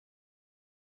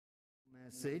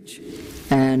message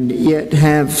and yet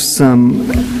have some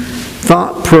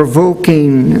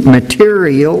thought-provoking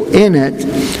material in it,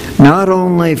 not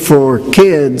only for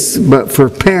kids but for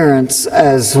parents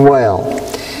as well.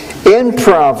 In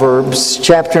Proverbs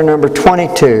chapter number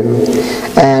 22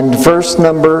 and verse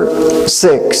number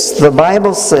 6, the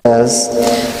Bible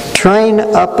says, "Train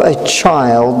up a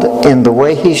child in the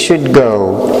way he should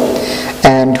go,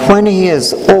 and when he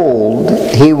is old,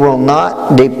 he will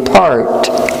not depart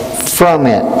from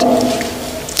it."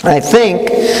 I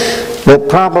think that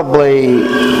probably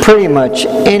pretty much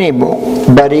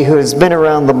anybody who has been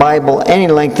around the Bible any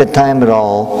length of time at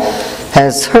all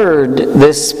has heard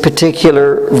this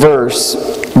particular verse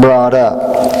brought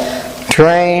up.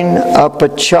 Train up a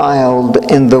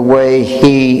child in the way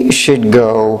he should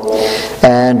go,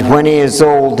 and when he is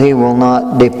old, he will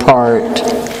not depart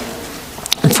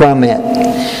from it.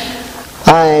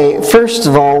 I first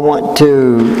of all want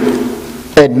to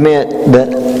admit that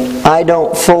I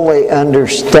don't fully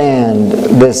understand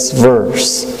this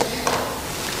verse.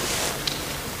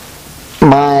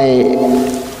 My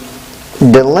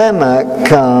dilemma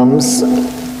comes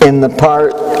in the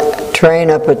part,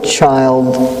 train up a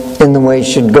child in the way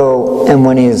he should go, and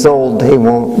when he is old, he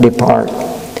won't depart.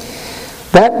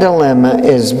 That dilemma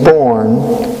is born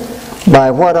by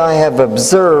what I have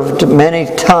observed many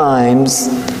times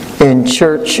in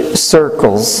church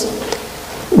circles,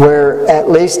 where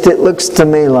at least it looks to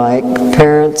me like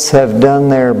parents have done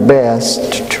their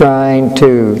best trying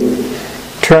to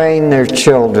train their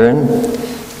children,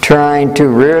 trying to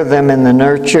rear them in the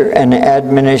nurture and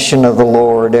admonition of the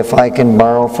Lord, if I can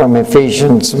borrow from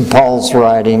Ephesians and Paul's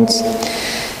writings.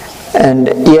 And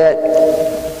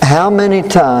yet, how many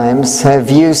times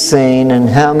have you seen, and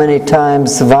how many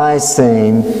times have I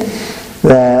seen,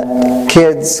 that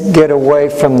kids get away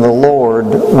from the Lord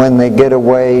when they get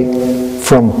away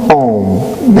from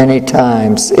home? Many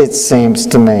times, it seems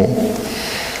to me.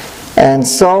 And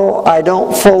so I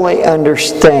don't fully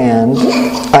understand,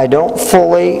 I don't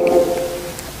quite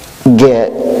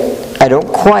get,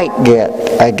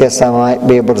 I guess I might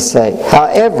be able to say.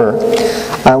 However,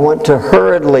 I want to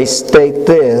hurriedly state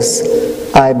this: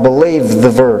 I believe the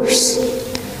verse.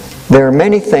 There are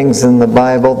many things in the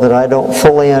Bible that I don't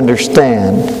fully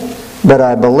understand, but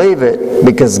I believe it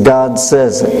because God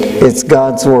says it. It's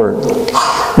God's Word.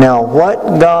 Now,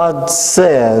 what God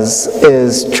says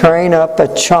is, train up a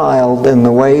child in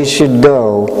the way he should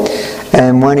go,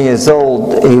 and when he is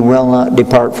old, he will not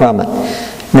depart from it.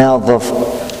 Now,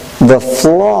 the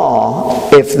flaw,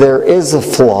 if there is a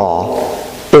flaw,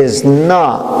 is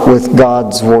not with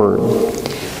God's Word.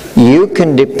 You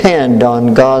can depend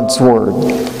on God's Word.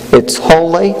 It's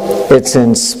holy, it's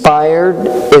inspired,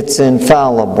 it's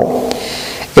infallible.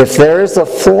 If there is a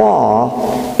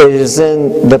flaw, it is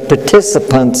in the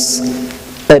participants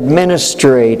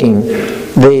administrating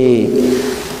the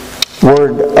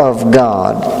Word of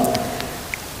God.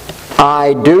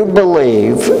 I do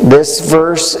believe this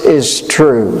verse is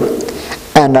true,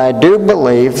 and I do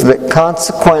believe that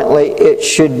consequently it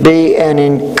should be an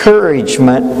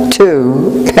encouragement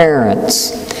to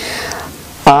parents.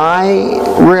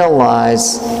 I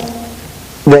realize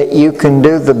that you can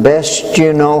do the best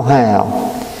you know how,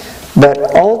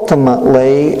 but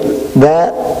ultimately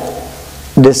that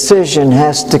decision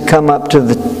has to come up to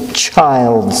the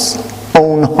child's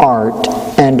own heart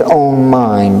and own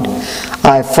mind.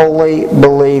 I fully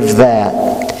believe that.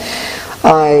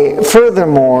 I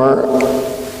furthermore,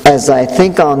 as I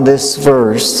think on this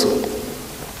verse,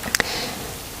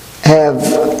 have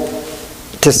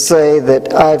to say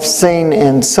that I've seen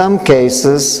in some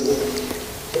cases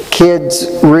kids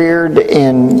reared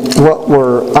in what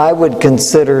were, I would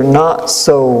consider, not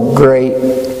so great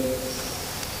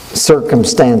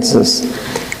circumstances.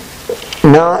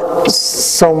 Not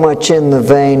so much in the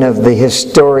vein of the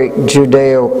historic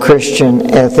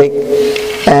Judeo-Christian ethic,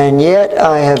 and yet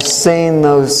I have seen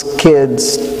those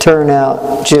kids turn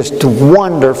out just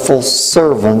wonderful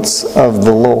servants of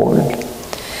the Lord.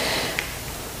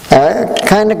 It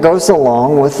kind of goes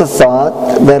along with the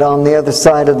thought that on the other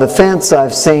side of the fence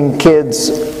I've seen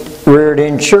kids reared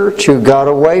in church who got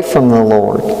away from the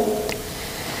Lord.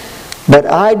 But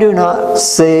I do not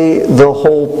see the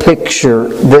whole picture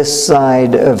this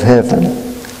side of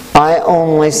heaven. I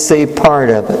only see part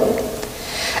of it.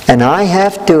 And I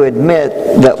have to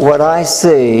admit that what I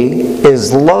see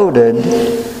is loaded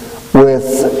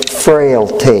with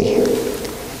frailty.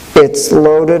 It's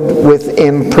loaded with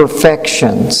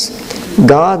imperfections.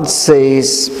 God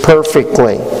sees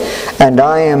perfectly, and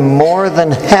I am more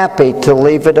than happy to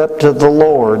leave it up to the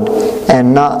Lord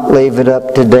and not leave it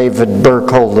up to David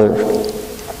Burkholder.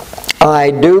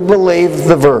 I do believe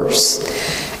the verse.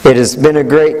 It has been a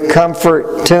great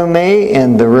comfort to me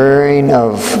in the rearing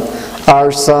of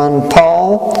our son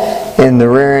Paul, in the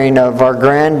rearing of our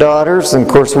granddaughters. And of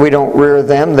course, we don't rear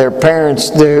them, their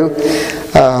parents do.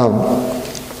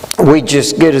 We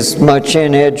just get as much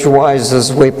in edgewise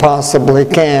as we possibly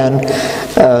can.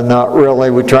 Not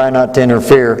really, we try not to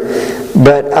interfere.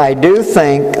 But I do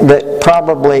think that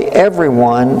probably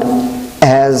everyone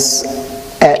has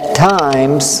at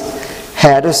times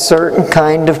had a certain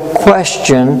kind of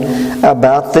question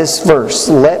about this verse.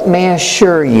 Let me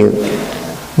assure you,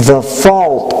 the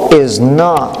fault is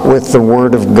not with the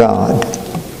Word of God.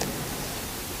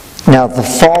 Now, the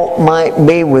fault might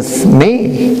be with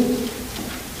me.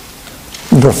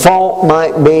 The fault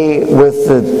might be with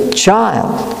the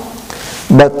child.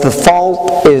 But the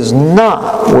fault is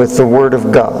not with the Word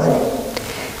of God.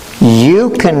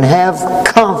 You can have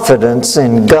confidence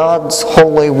in God's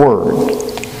holy Word.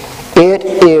 It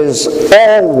is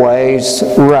always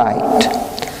right.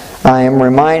 I am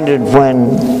reminded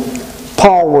when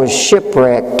Paul was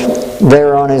shipwrecked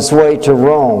there on his way to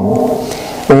Rome.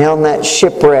 And on that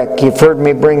shipwreck, you've heard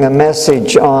me bring a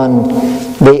message on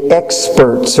the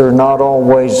experts are not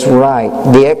always right.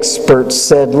 The experts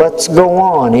said, let's go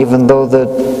on, even though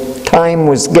the time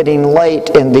was getting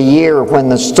late in the year when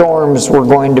the storms were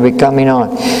going to be coming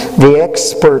on. The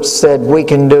experts said, we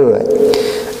can do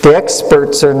it. The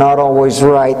experts are not always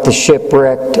right. The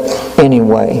shipwrecked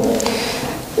anyway.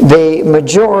 The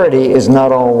majority is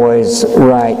not always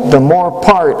right. The more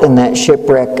part in that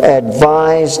shipwreck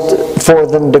advised for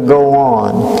them to go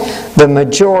on. The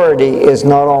majority is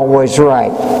not always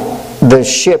right. The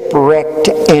ship wrecked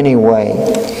anyway.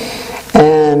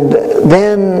 And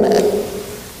then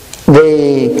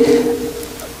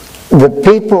the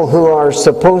people who are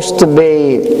supposed to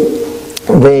be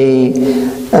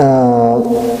the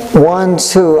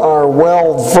ones who are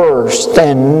well-versed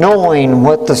and knowing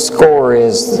what the score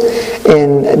is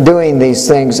in doing these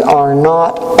things are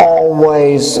not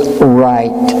always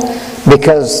right,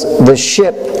 because the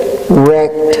ship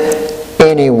wrecked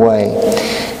anyway.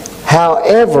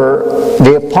 However,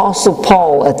 the Apostle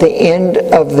Paul at the end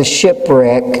of the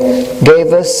shipwreck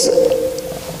gave us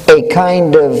a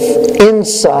kind of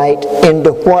insight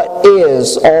into what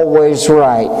is always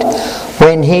right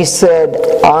when he said,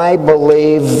 I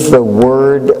believe the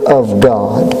Word of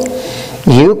God.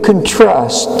 You can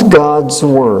trust God's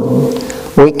Word.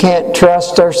 We can't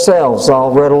trust ourselves,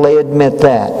 I'll readily admit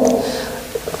that.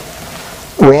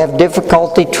 We have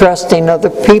difficulty trusting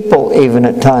other people even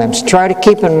at times. Try to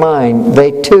keep in mind,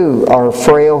 they too are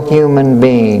frail human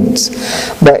beings.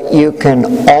 But you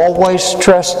can always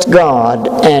trust God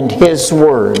and His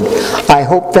Word. I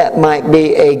hope that might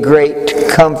be a great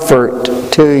comfort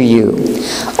to you.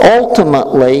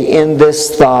 Ultimately, in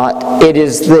this thought, it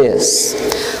is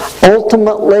this.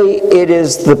 Ultimately, it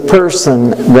is the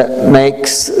person that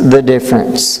makes the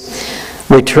difference.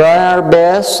 We try our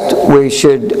best. We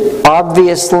should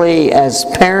obviously, as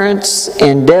parents,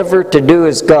 endeavor to do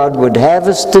as God would have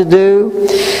us to do.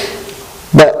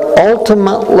 But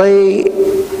ultimately,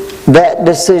 that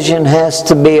decision has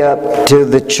to be up to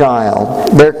the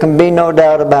child. There can be no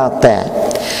doubt about that.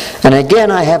 And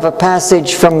again, I have a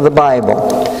passage from the Bible.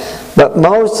 But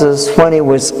Moses, when he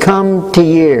was come to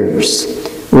years,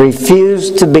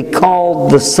 refused to be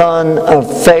called the son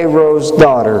of Pharaoh's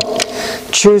daughter,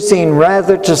 choosing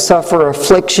rather to suffer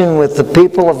affliction with the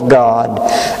people of God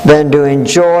than to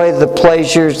enjoy the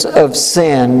pleasures of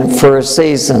sin for a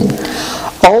season.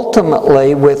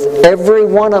 Ultimately, with every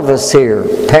one of us here,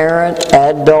 parent,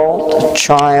 adult,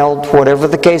 child, whatever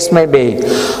the case may be,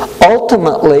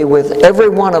 ultimately with every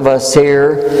one of us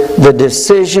here, the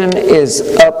decision is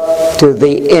up to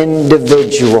the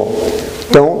individual.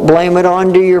 Don't blame it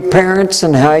on to your parents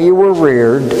and how you were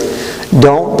reared.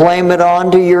 Don't blame it on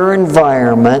to your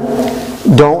environment.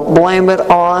 Don't blame it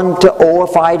on to, oh,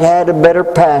 if I'd had a better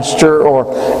pastor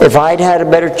or if I'd had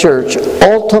a better church.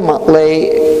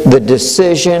 Ultimately, the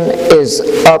decision is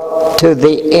up to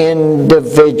the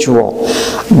individual.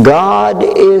 God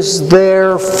is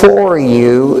there for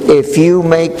you if you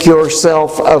make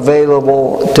yourself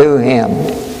available to Him.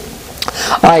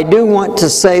 I do want to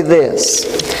say this,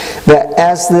 that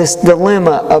as this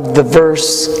dilemma of the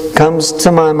verse comes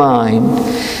to my mind,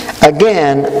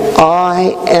 again,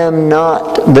 I am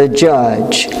not the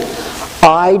judge.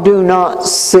 I do not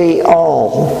see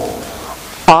all.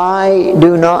 I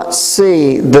do not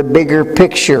see the bigger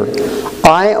picture.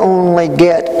 I only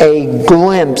get a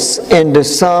glimpse into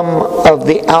some of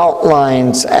the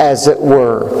outlines, as it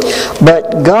were.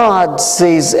 But God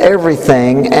sees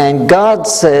everything, and God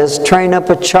says, train up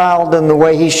a child in the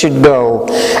way he should go,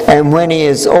 and when he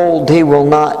is old, he will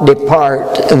not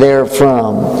depart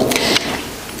therefrom.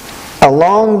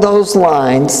 Along those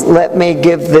lines, let me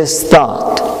give this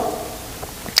thought.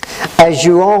 As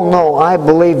you all know, I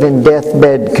believe in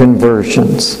deathbed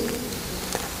conversions.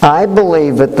 I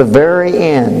believe at the very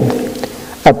end,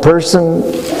 a person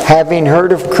having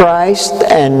heard of Christ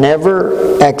and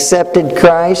never accepted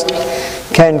Christ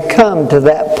can come to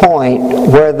that point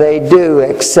where they do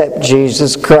accept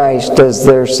Jesus Christ as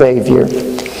their Savior.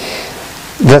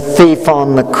 The thief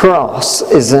on the cross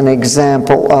is an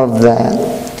example of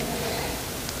that.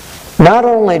 Not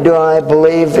only do I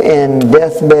believe in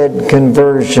deathbed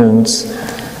conversions,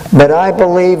 but I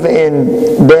believe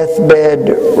in deathbed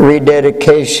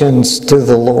rededications to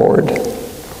the Lord.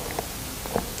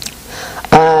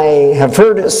 I have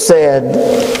heard it said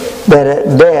that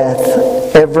at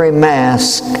death, every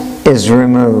mask is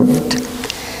removed.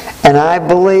 And I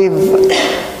believe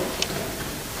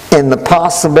in the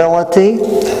possibility,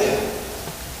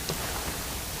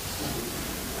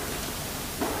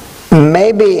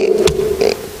 maybe,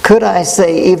 could I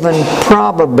say even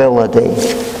probability,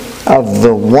 of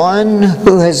the one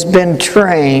who has been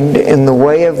trained in the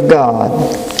way of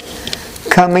God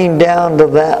coming down to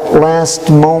that last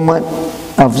moment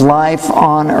of life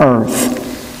on earth,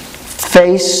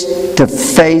 face to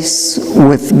face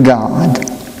with God.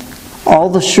 All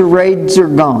the charades are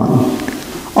gone.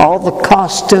 All the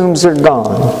costumes are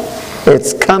gone.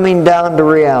 It's coming down to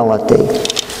reality.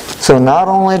 So not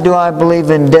only do I believe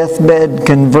in deathbed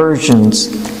conversions,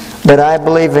 but I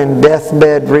believe in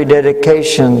deathbed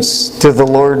rededications to the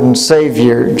Lord and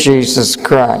Savior, Jesus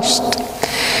Christ.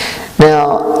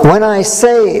 Now, when I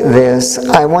say this,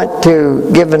 I want to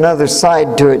give another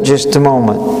side to it just a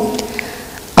moment.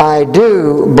 I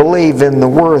do believe in the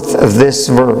worth of this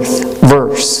verse.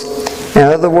 In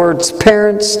other words,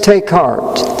 parents, take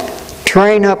heart.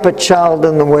 Train up a child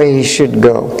in the way he should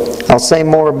go. I'll say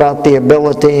more about the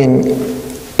ability and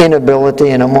inability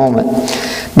in a moment.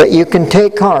 But you can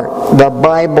take heart. The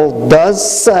Bible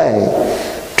does say,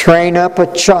 train up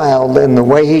a child in the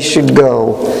way he should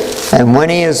go, and when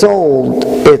he is old,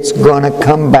 it's going to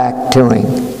come back to him.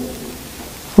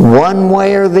 One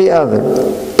way or the other,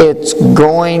 it's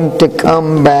going to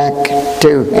come back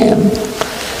to him.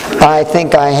 I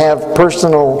think I have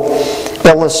personal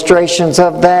illustrations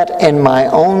of that in my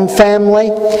own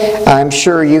family. I'm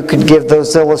sure you could give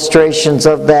those illustrations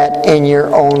of that in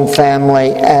your own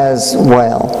family as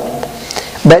well.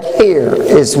 But here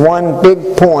is one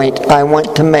big point I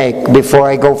want to make before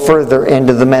I go further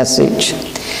into the message.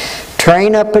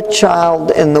 Train up a child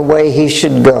in the way he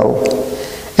should go,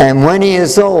 and when he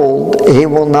is old, he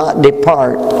will not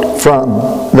depart from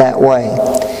that way.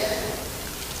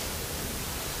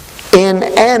 In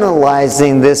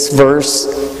analyzing this verse,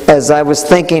 as I was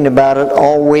thinking about it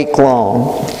all week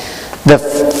long, the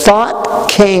thought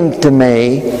came to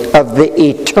me of the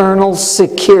eternal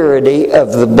security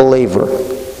of the believer.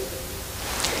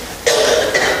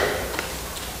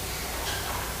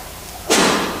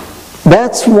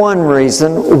 That's one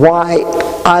reason why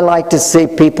I like to see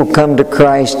people come to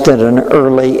Christ at an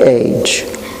early age.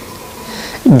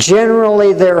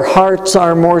 Generally, their hearts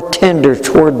are more tender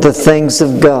toward the things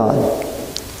of God.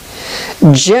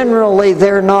 Generally,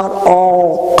 they're not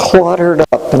all cluttered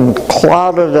up and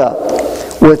clouded up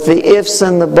with the ifs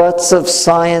and the buts of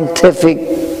scientific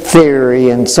theory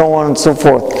and so on and so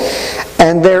forth.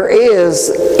 And there is,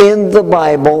 in the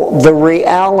Bible, the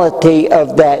reality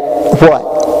of that,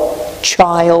 what?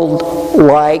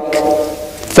 Childlike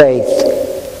faith.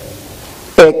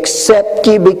 Except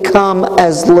ye become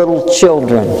as little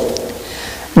children.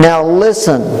 Now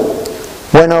listen,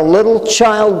 when a little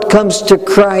child comes to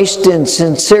Christ in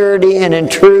sincerity and in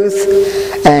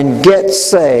truth and gets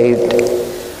saved,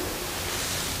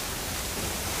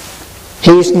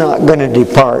 he's not going to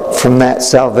depart from that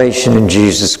salvation in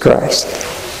Jesus Christ.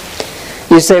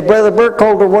 You say, Brother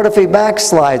Burkholder, what if he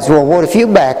backslides? Well, what if you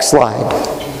backslide?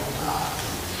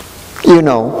 You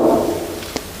know,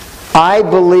 I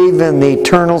believe in the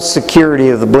eternal security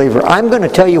of the believer. I'm going to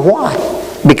tell you why.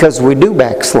 Because we do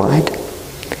backslide.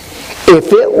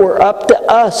 If it were up to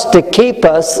us to keep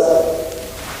us,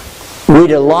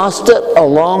 we'd have lost it a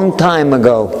long time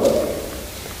ago.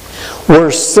 We're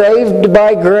saved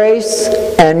by grace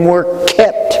and we're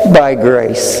kept by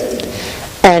grace.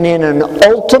 And in an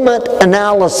ultimate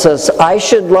analysis, I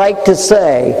should like to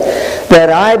say that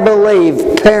I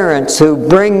believe parents who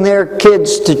bring their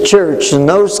kids to church and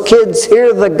those kids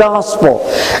hear the gospel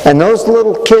and those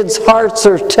little kids' hearts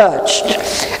are touched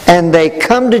and they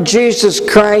come to Jesus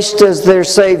Christ as their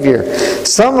Savior.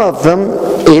 Some of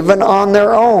them even on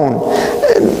their own.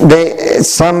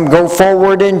 Some go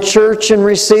forward in church and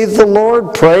receive the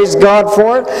Lord. Praise God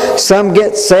for it. Some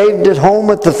get saved at home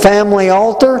at the family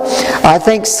altar. I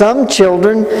think some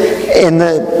children, in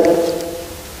the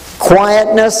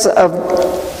quietness of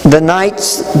the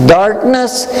night's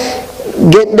darkness,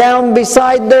 get down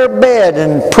beside their bed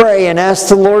and pray and ask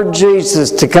the Lord Jesus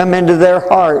to come into their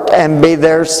heart and be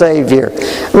their Savior.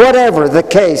 Whatever the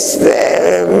case,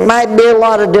 there might be a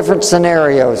lot of different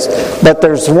scenarios, but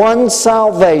there's one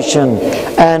salvation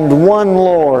and one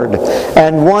Lord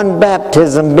and one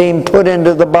baptism being put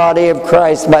into the body of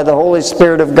Christ by the Holy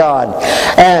Spirit of God.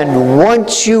 And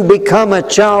once you become a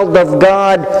child of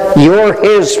God, you're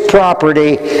His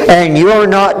property and you're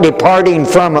not departing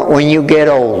from it when you get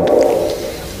old.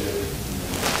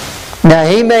 Now,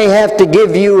 He may have to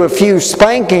give you a few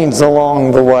spankings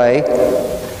along the way.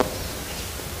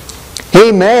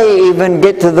 He may even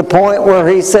get to the point where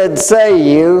He said, say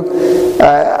you,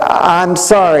 I'm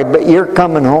sorry, but you're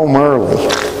coming home early.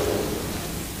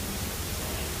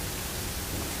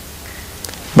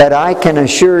 But I can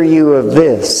assure you of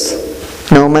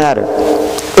this, no matter,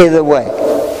 either way,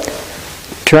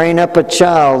 train up a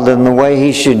child in the way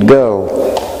he should go.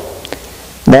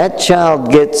 That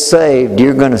child gets saved,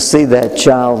 you're going to see that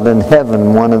child in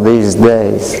heaven one of these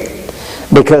days.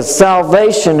 Because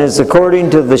salvation is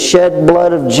according to the shed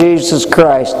blood of Jesus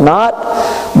Christ, not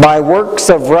by works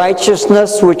of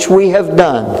righteousness which we have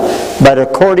done, but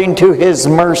according to His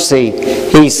mercy,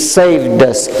 He saved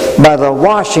us by the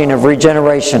washing of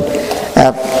regeneration.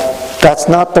 That's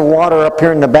not the water up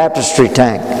here in the baptistry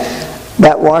tank.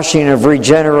 That washing of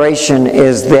regeneration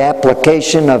is the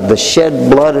application of the shed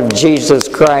blood of Jesus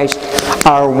Christ,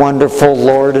 our wonderful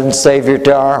Lord and Savior,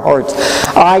 to our hearts.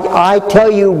 I tell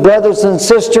you, brothers and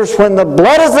sisters, when the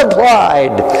blood is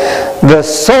applied, the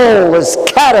soul is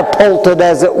catapulted,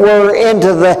 as it were,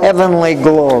 into the heavenly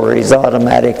glories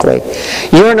automatically.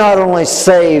 You're not only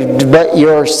saved, but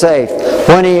you're safe.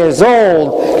 When he is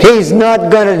old, he's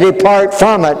not going to depart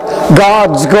from it.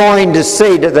 God's going to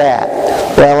see to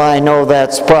that. Well, I know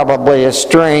that's probably a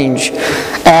strange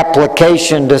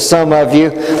application to some of you,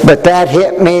 but that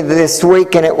hit me this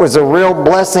week and it was a real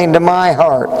blessing to my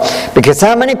heart. Because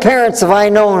how many parents have I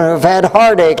known who have had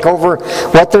heartache over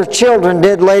what their children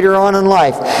did later on in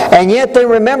life? And yet they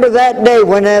remember that day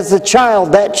when as a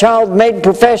child, that child made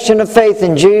profession of faith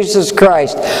in Jesus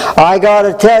Christ. I got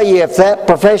to tell you, if that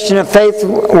profession of faith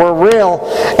were real,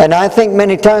 and I think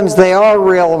many times they are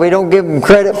real, we don't give them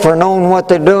credit for knowing what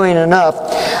they're doing enough.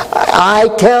 I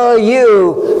tell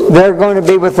you, they're going to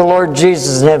be with the Lord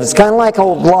Jesus in heaven. It's kind of like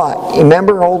old Lot. You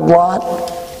remember old Lot?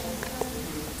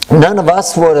 None of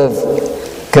us would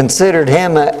have considered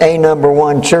him a number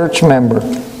one church member.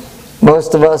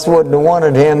 Most of us wouldn't have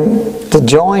wanted him to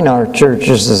join our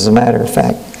churches, as a matter of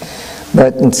fact.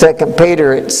 But in 2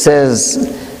 Peter it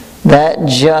says, that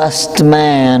just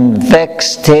man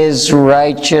vexed his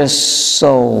righteous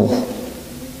soul.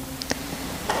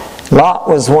 Lot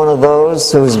was one of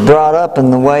those who was brought up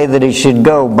in the way that he should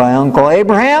go by Uncle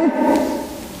Abraham.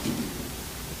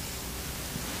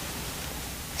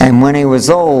 And when he was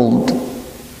old,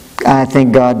 I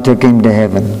think God took him to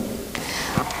heaven.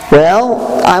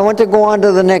 Well, I want to go on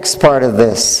to the next part of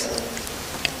this.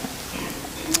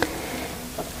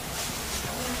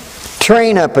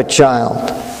 Train up a child.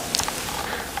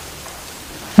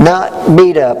 Not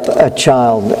beat up a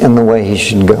child in the way he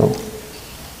should go.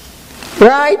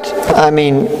 Right? I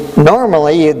mean,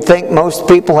 normally you'd think most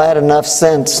people had enough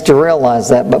sense to realize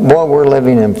that, but boy, we're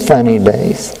living in funny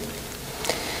days.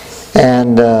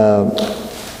 And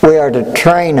we are to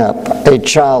train up a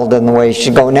child in the way he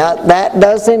should go. Now, that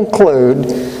does include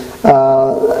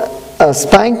a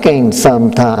spanking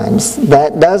sometimes.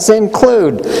 That does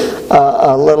include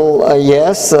a little,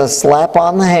 yes, a slap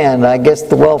on the hand. I guess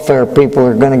the welfare people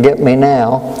are going to get me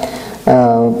now.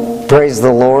 Praise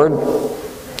the Lord.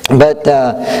 But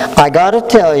I got to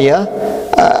tell you,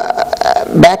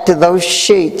 back to those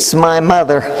sheets my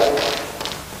mother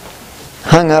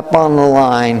hung up on the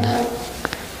line.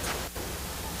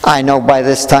 I know by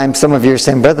this time some of you are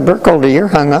saying, Brother Burkholder, you're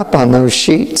hung up on those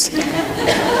sheets.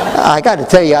 I got to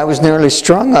tell you, I was nearly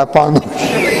strung up on them.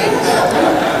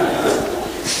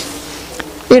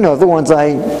 You know, the ones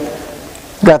I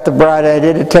got the bright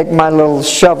idea to take my little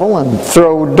shovel and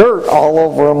throw dirt all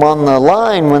over them on the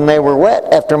line when they were wet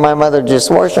after my mother just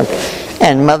washed them.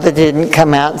 And Mother didn't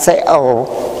come out and say,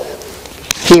 oh,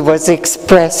 He was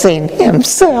expressing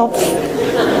himself.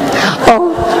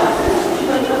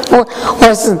 Oh,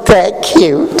 wasn't that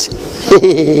cute?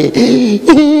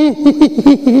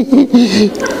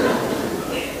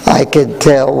 I could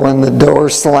tell when the door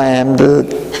slammed.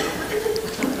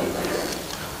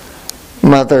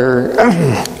 Mother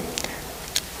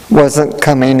wasn't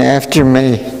coming after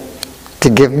me to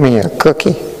give me a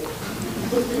cookie.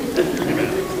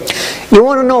 You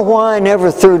want to know why I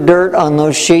never threw dirt on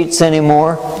those sheets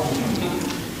anymore?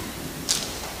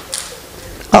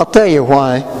 I'll tell you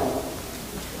why.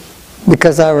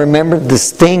 Because I remembered the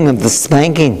sting of the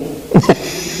spanking.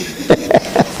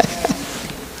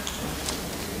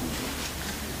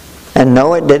 And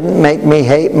no, it didn't make me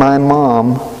hate my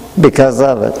mom because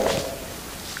of it.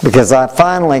 Because I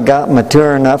finally got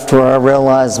mature enough to where I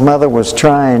realized Mother was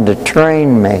trying to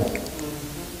train me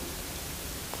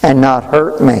and not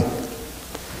hurt me.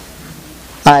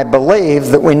 I believe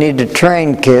that we need to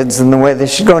train kids in the way they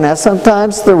should go. Now,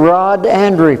 sometimes the rod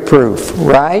and reproof,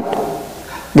 right?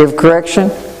 Give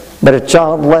correction. But a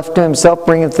child left to himself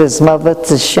bringeth his mother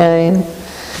to shame.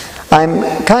 I'm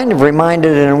kind of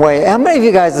reminded in a way. How many of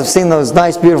you guys have seen those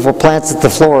nice, beautiful plants at the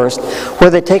florist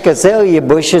where they take azalea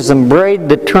bushes and braid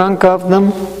the trunk of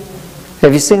them?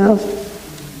 Have you seen those?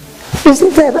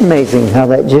 Isn't that amazing how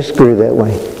that just grew that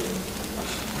way?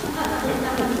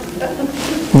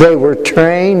 They were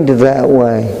trained that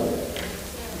way.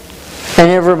 And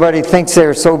everybody thinks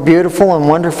they're so beautiful and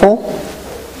wonderful.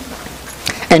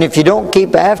 And if you don't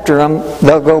keep after them,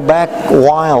 they'll go back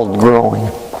wild growing.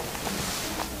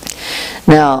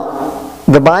 Now,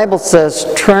 the Bible says,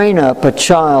 train up a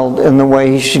child in the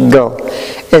way he should go.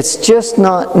 It's just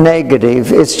not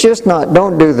negative. It's just not,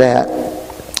 don't do that.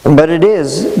 But it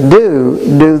is,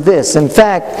 do this. In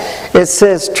fact, it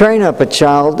says, train up a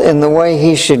child in the way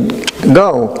he should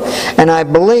go. And I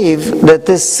believe that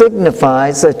this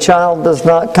signifies a child does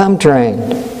not come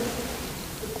trained.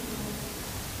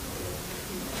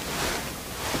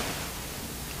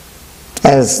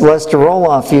 As Lester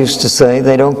Roloff used to say,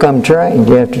 they don't come trained.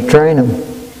 You have to train them.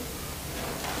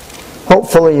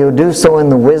 Hopefully you'll do so in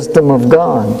the wisdom of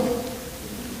God.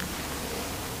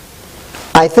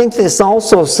 I think this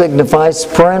also signifies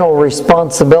parental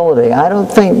responsibility. I don't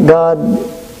think God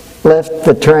left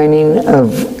the training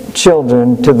of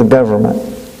children to the government.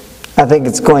 I think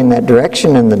it's going that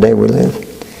direction in the day we live.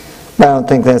 But I don't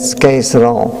think that's the case at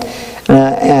all.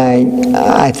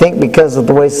 I think because of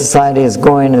the way society is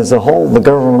going as a whole, the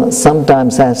government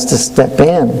sometimes has to step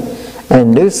in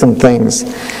and do some things.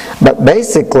 But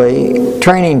basically,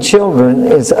 training children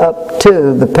is up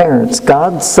to the parents.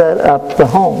 God set up the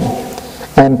home.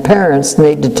 And parents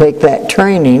need to take that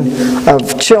training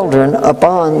of children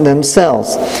upon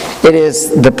themselves. It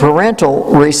is the parental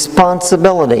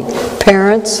responsibility.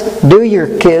 Parents, do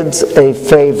your kids a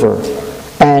favor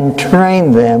and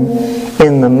train them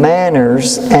in the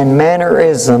manners and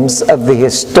mannerisms of the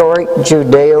historic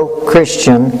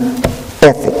Judeo-Christian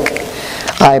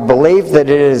ethic. I believe that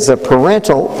it is a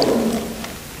parental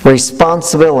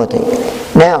responsibility.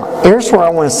 Now, here's where I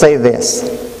want to say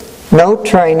this. No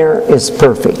trainer is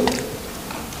perfect.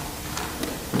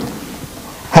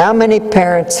 How many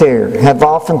parents here have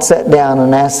often sat down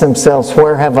and asked themselves,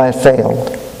 where have I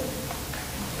failed?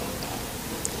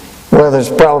 Well, there's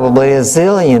probably a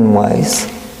zillion ways.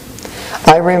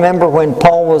 I remember when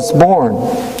Paul was born.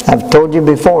 I've told you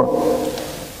before.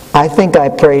 I think I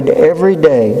prayed every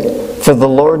day for the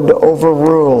Lord to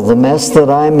overrule the mess that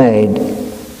I made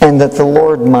and that the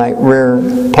Lord might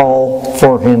rear Paul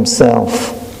for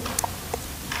himself.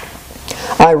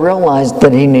 I realized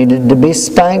that he needed to be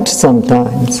spanked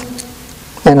sometimes.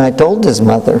 And I told his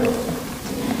mother.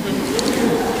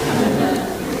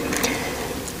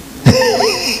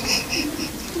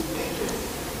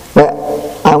 But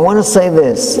I want to say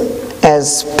this.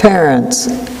 As parents,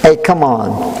 hey, come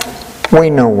on.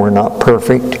 We know we're not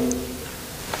perfect.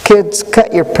 Kids,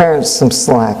 cut your parents some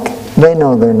slack. They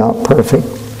know they're not perfect.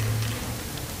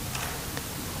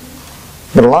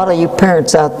 But a lot of you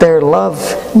parents out there love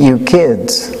you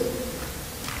kids.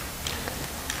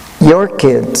 Your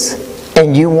kids.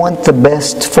 And you want the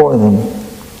best for them.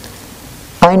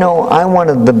 I know I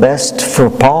wanted the best for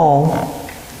Paul.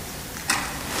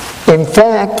 In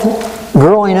fact,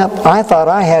 growing up, I thought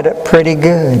I had it pretty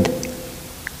good.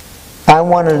 I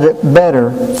wanted it better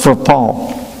for Paul.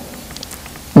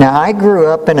 Now, I grew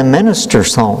up in a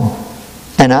minister's home,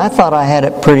 and I thought I had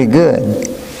it pretty good.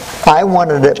 I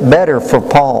wanted it better for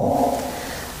Paul.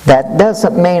 That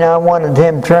doesn't mean I wanted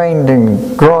him trained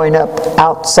in growing up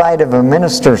outside of a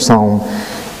minister's home.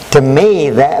 To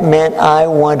me, that meant I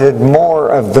wanted more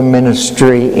of the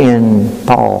ministry in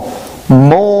Paul.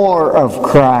 more of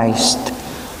Christ,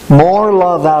 more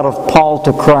love out of Paul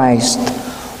to Christ,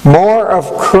 more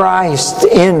of Christ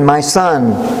in my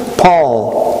son,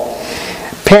 Paul.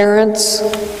 Parents,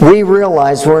 we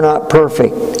realize we're not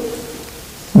perfect,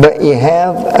 but you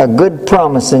have a good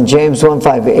promise in James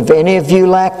 1:5. If any of you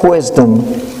lack wisdom,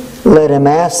 let him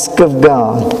ask of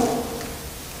God,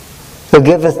 who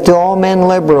giveth to all men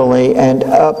liberally and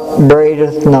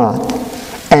upbraideth not,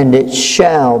 and it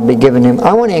shall be given him.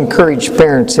 I want to encourage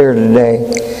parents here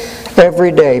today.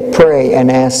 Every day pray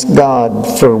and ask God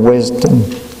for wisdom.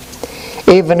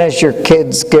 Even as your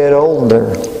kids get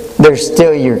older, they're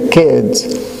still your kids.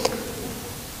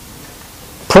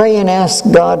 Pray and ask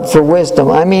God for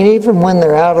wisdom. I mean, even when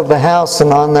they're out of the house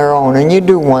and on their own, and you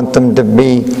do want them to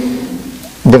be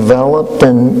developed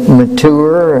and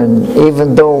mature, and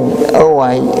even though,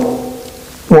 I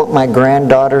want my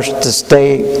granddaughters to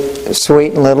stay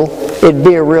sweet and little, it'd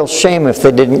be a real shame if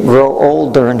they didn't grow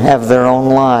older and have their own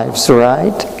lives,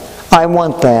 right? I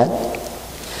want that.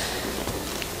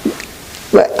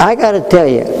 But I got to tell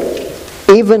you,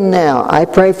 even now, I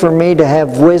pray for me to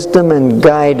have wisdom and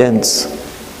guidance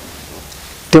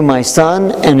to my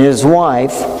son and his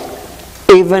wife,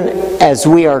 even as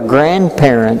we are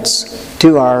grandparents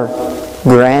to our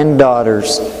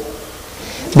granddaughters.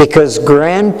 Because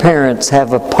grandparents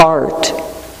have a part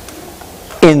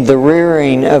in the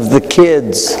rearing of the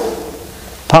kids,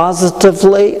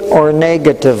 positively or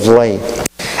negatively.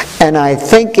 And I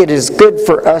think it is good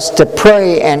for us to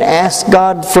pray and ask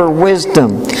God for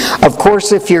wisdom. Of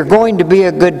course, if you're going to be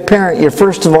a good parent, you're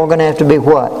first of all going to have to be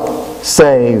what?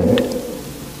 Saved.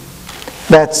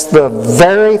 That's the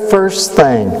very first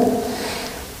thing.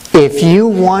 If you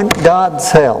want God's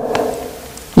help,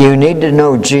 you need to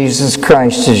know Jesus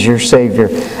Christ is your Savior.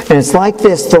 And it's like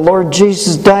this. The Lord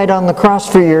Jesus died on the cross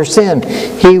for your sin.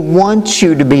 He wants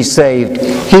you to be saved.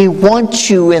 He wants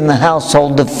you in the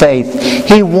household of faith.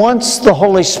 He wants the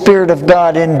Holy Spirit of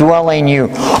God indwelling you.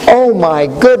 Oh my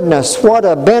goodness, what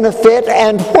a benefit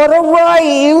and what a right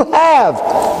you have.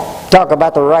 Talk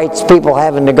about the rights people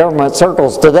have in the government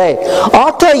circles today.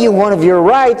 I'll tell you one of your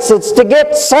rights, it's to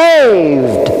get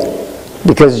saved.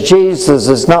 Because Jesus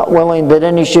is not willing that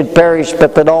any should perish,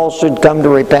 but that all should come to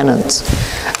repentance.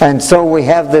 And so we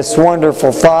have this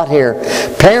wonderful thought here.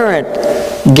 Parent,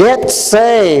 get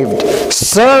saved.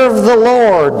 Serve the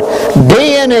Lord.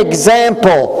 Be an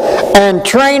example. And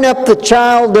train up the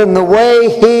child in the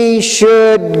way he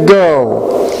should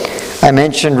go. I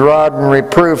mentioned rod and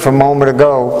reproof a moment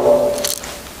ago.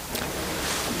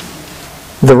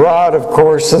 The rod, of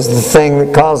course, is the thing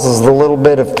that causes the little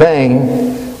bit of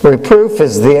pain. Reproof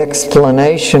is the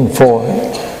explanation for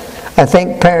it. I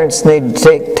think parents need to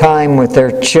take time with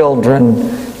their children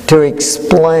to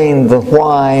explain the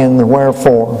why and the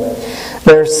wherefore.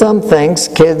 There are some things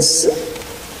kids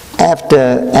have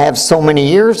to have so many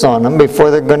years on them before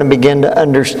they're going to begin to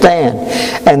understand.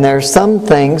 And there are some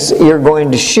things you're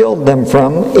going to shield them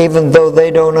from even though they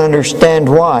don't understand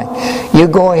why. You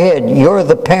go ahead. You're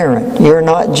the parent. You're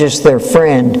not just their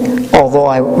friend, although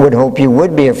I would hope you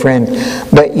would be a friend.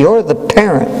 But you're the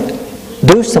parent.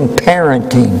 Do some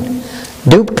parenting.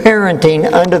 Do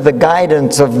parenting under the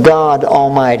guidance of God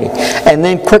Almighty. And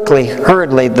then quickly,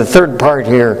 hurriedly, the third part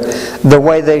here, the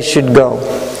way they should go.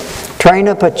 Train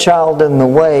up a child in the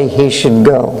way he should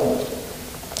go.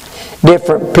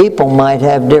 Different people might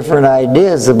have different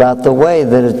ideas about the way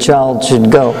that a child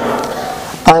should go.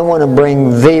 I want to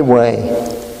bring the way.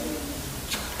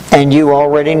 And you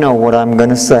already know what I'm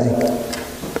going to say.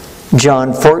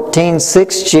 John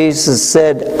 14:6, Jesus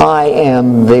said, I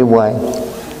am the way,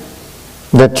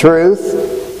 the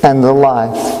truth, and the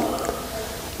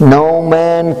life. No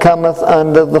man cometh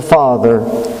unto the Father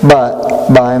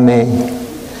but by me.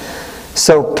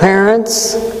 So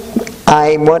parents,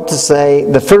 I want to say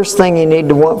the first thing you need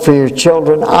to want for your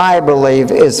children, I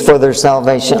believe, is for their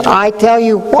salvation. I tell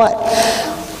you what,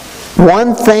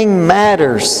 one thing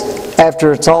matters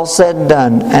after it's all said and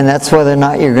done, and that's whether or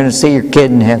not you're going to see your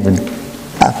kid in heaven.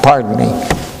 Pardon me,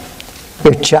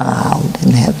 your child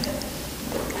in heaven.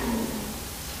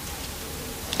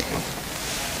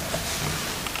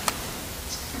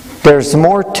 There's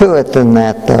more to it than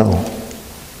that, though.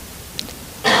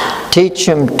 Teach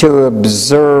them to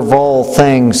observe all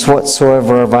things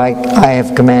whatsoever I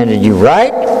have commanded you.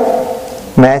 Right?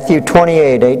 Matthew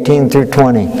 28:18 through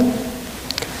 20.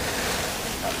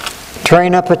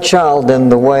 Train up a child in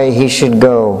the way he should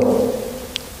go.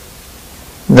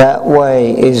 That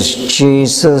way is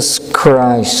Jesus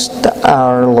Christ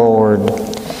our Lord.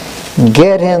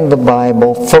 Get in the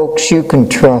Bible. Folks, you can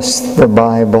trust the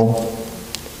Bible.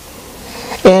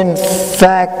 In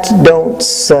fact, don't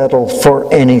settle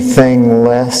for anything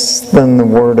less than the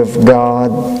Word of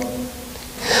God.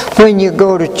 When you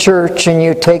go to church and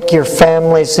you take your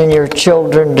families and your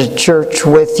children to church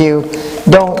with you,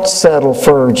 don't settle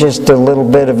for just a little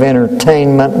bit of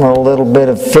entertainment and a little bit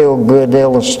of feel-good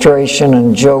illustration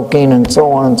and joking and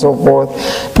so on and so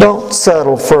forth. Don't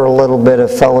settle for a little bit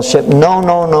of fellowship. No,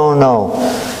 no, no,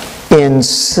 no.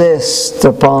 Insist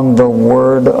upon the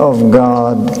Word of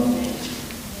God.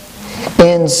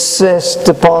 Insist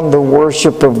upon the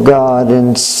worship of God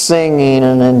in singing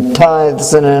and in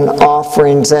tithes and in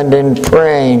offerings and in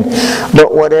praying.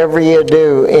 But whatever you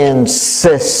do,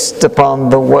 insist upon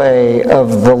the way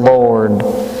of the Lord,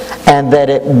 and that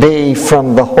it be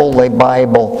from the Holy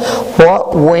Bible.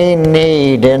 What we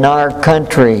need in our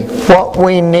country, what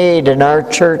we need in our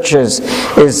churches,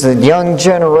 is the young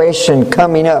generation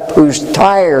coming up who's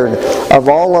tired of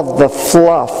all of the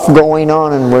fluff going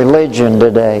on in religion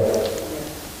today,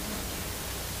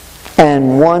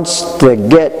 and wants to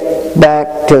get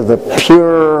back to the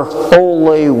pure,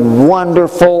 holy,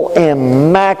 wonderful,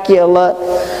 immaculate,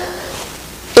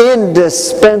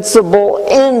 indispensable,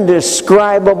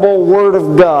 indescribable Word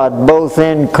of God, both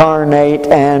incarnate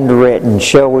and written.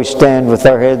 Shall we stand with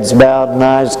our heads bowed and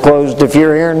eyes closed? If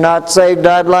you're here not saved,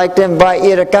 I'd like to invite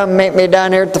you to come meet me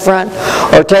down here at the front,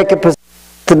 or take a position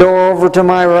at the door over to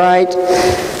my right,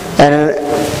 and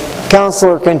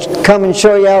counselor can come and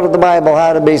show you out of the Bible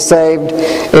how to be saved.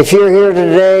 If you're here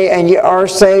today and you are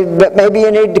saved, but maybe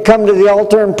you need to come to the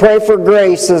altar and pray for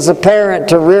grace as a parent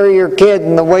to rear your kid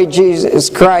in the way Jesus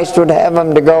Christ would have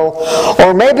them to go.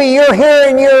 Or maybe you're here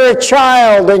and you're a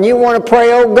child and you want to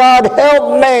pray, oh God,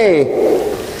 help me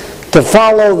to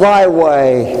follow thy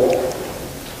way.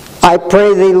 I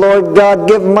pray thee, Lord God,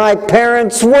 give my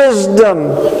parents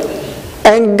wisdom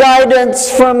and guidance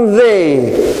from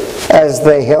thee as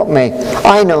they help me.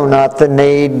 I know not the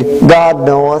need, God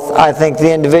knoweth. I think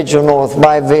the individual knoweth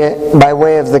by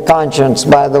way of the conscience,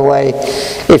 by the way.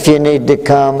 If you need to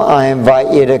come, I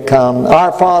invite you to come.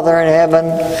 Our Father in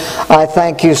heaven, I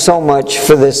thank you so much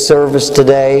for this service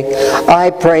today.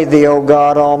 I pray thee, O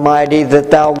God Almighty,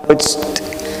 that thou wouldst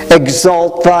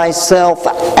exalt thyself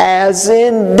as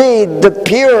indeed the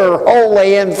pure,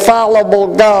 holy,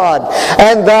 infallible God,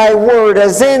 and thy word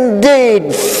as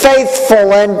indeed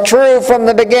faithful and true from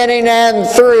the beginning and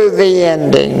through the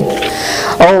ending.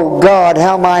 Oh God,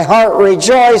 how my heart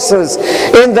rejoices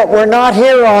in that we're not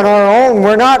here on our own.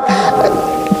 We're not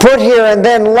put here and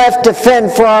then left to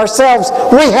fend for ourselves.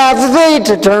 We have thee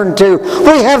to turn to.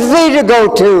 We have thee to go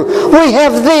to. We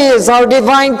have thee as our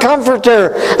divine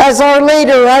comforter, as our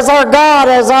leader, as our God,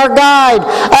 as our guide,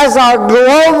 as our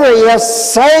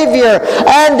glorious Savior,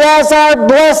 and as our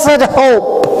blessed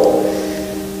hope.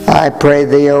 I pray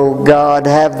thee, O God,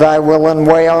 have thy will and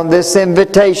way on this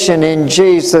invitation in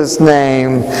Jesus'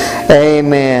 name.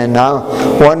 Amen.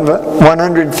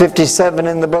 157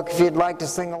 in the book if you'd like to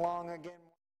sing along.